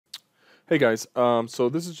Hey guys, so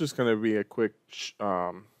this is just going to be a quick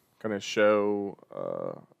kind of show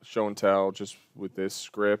and tell just with this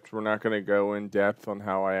script. We're not going to go in depth on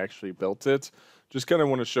how I actually built it. Just kind of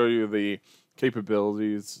want to show you the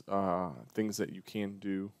capabilities, things that you can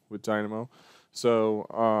do with Dynamo.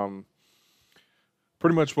 So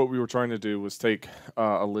pretty much what we were trying to do was take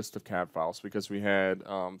a list of CAD files because we had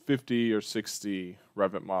 50 or 60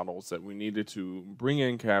 Revit models that we needed to bring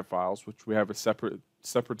in CAD files, which we have a separate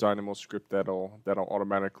Dynamo script that'll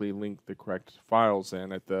automatically link the correct files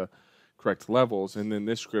in at the correct levels, and then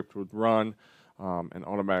this script would run and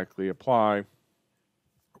automatically apply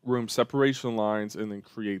room separation lines and then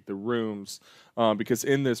create the rooms because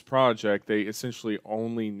in this project they essentially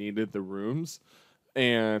only needed the rooms,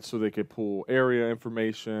 and so they could pull area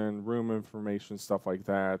information, room information, stuff like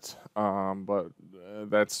that. But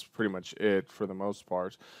that's pretty much it for the most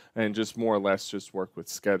part, and just more or less just work with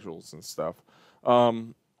schedules and stuff.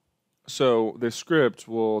 Um, so the script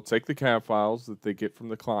will take the CAD files that they get from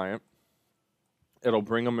the client. It'll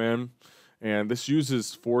bring them in, and this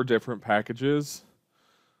uses 4 different packages.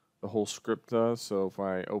 The whole script does. So if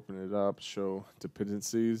I open it up, show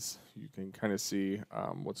dependencies, you can kind of see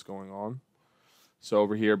what's going on. So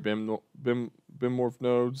over here, BIM morph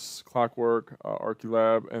nodes, Clockwork,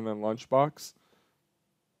 Archilab, and then Lunchbox.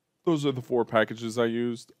 Those are the 4 packages I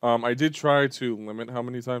used. I did try to limit how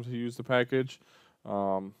many times I used the package.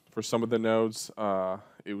 For some of the nodes,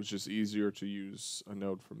 it was just easier to use a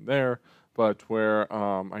node from there. But where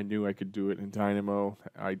I knew I could do it in Dynamo,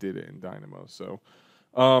 I did it in Dynamo. So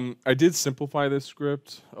I did simplify this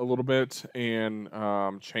script a little bit and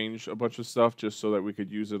change a bunch of stuff just so that we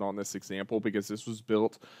could use it on this example, because this was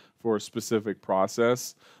built for a specific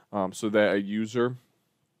process, so that a user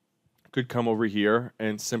could come over here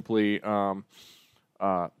and simply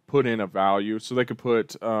put in a value. So they could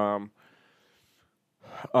put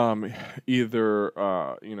either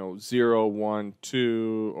 0, 1,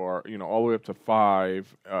 2, or all the way up to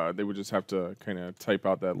 5. They would just have to kind of type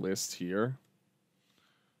out that list here.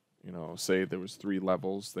 Say there was 3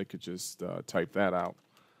 levels, they could just type that out,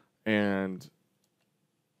 and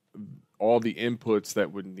all the inputs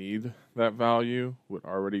that would need that value would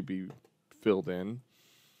already be filled in,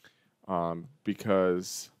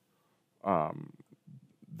 because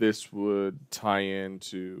this would tie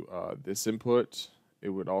into this input. It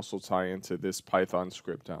would also tie into this Python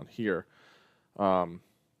script down here, and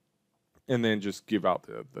then just give out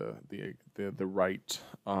the right.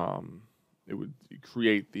 It would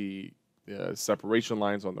create the separation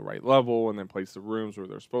lines on the right level, and then place the rooms where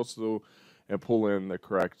they're supposed to, and pull in the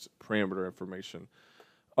correct parameter information.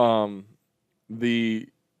 The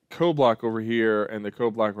code block over here and the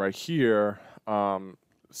code block right here,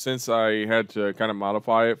 since I had to kind of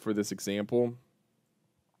modify it for this example,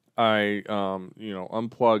 I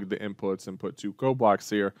unplugged the inputs and put 2 code blocks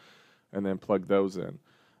here, and then plug those in.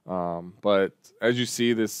 But as you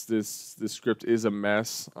see, this script is a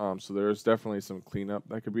mess, so there's definitely some cleanup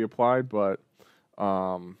that could be applied. But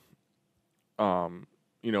again,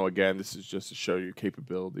 this is just to show you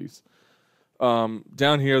capabilities.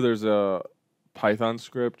 Down here, there's a Python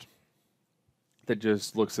script that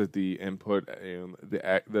just looks at the input and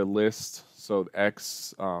the list. So the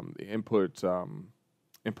X, the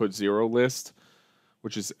input 0 list,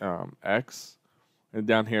 which is X. And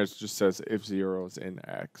down here it just says if 0 is in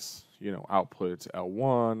X, output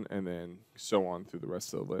L1, and then so on through the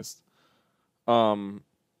rest of the list. Far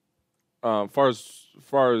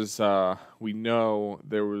as we know,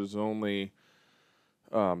 there was only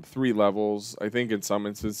 3 levels. I think in some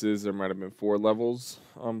instances there might have been 4 levels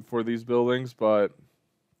for these buildings, but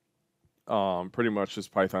pretty much this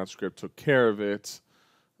Python script took care of it.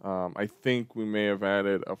 I think we may have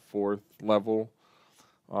added a 4th level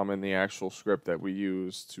in the actual script that we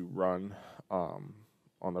use to run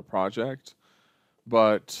on the project.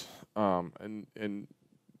 But and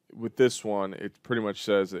with this one, it pretty much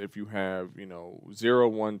says that if you have 0,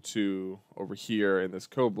 1, 2 over here in this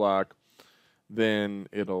code block, then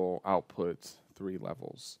it'll output 3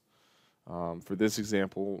 levels. For this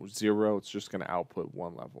example, 0, it's just going to output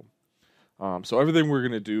 1 level. So everything we're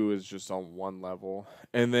going to do is just on 1 level.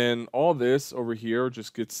 And then all this over here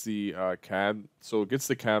just gets the CAD. So it gets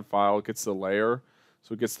the CAD file, it gets the layer.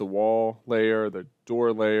 So it gets the wall layer, the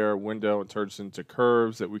door layer, window, and turns into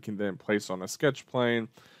curves that we can then place on a sketch plane.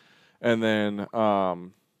 And then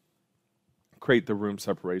create the room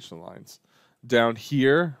separation lines. Down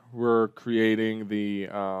here, we're creating the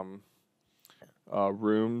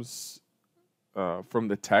rooms from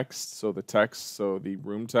the text. So the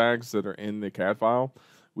room tags that are in the CAD file,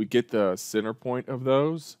 we get the center point of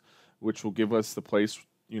those, which will give us the place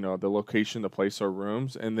the location to place our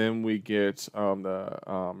rooms, and then we get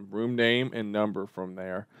the room name and number from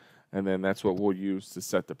there, and then that's what we'll use to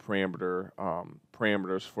set the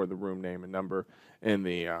parameters for the room name and number in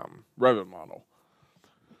the Revit model.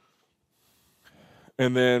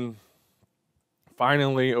 And then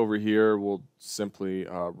finally over here, we'll simply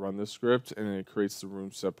run the script, and it creates the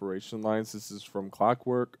room separation lines. This is from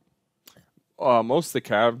Clockwork. Most of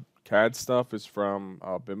the CAD stuff is from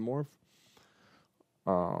BIMorph.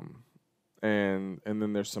 And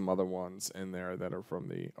then there's some other ones in there that are from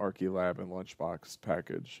the Archilab and Lunchbox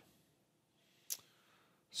package.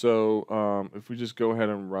 So if we just go ahead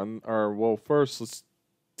and run well, first let's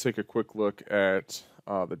take a quick look at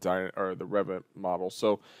the Revit model.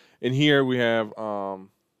 So in here we have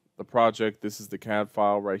the project. This is the CAD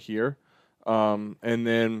file right here, and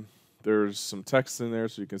then there's some text in there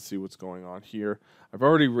so you can see what's going on here. I've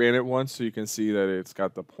already ran it once, so you can see that it's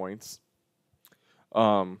got the points.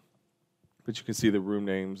 But you can see the room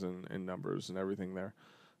names and numbers and everything there.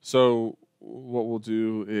 So what we'll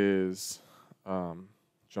do is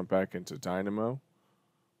jump back into Dynamo.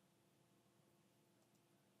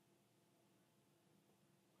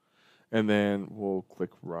 And then we'll click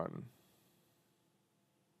Run.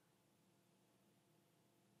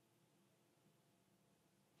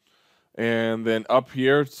 And then up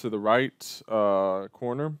here to the right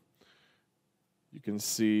corner, you can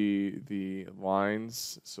see the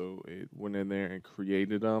lines. So it went in there and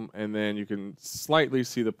created them. And then you can slightly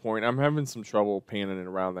see the point. I'm having some trouble panning it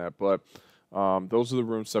around that, but those are the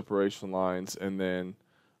room separation lines, and then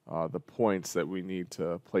the points that we need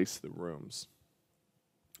to place the rooms.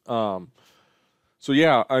 So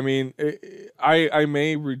yeah, I mean, I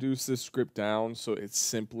may reduce this script down so it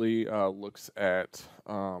simply looks at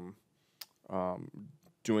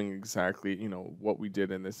doing exactly what we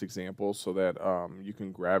did in this example, so that you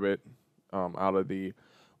can grab it out of the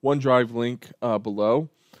OneDrive link below.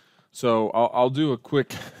 So I'll do a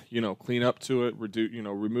quick clean up to it,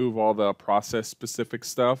 remove all the process specific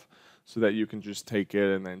stuff, so that you can just take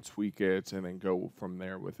it and then tweak it and then go from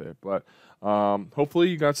there with it. But hopefully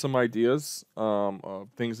you got some ideas of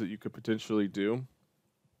things that you could potentially do.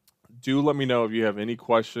 Do let me know if you have any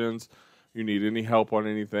questions, you need any help on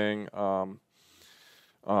anything.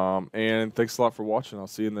 And thanks a lot for watching. I'll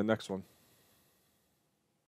see you in the next one.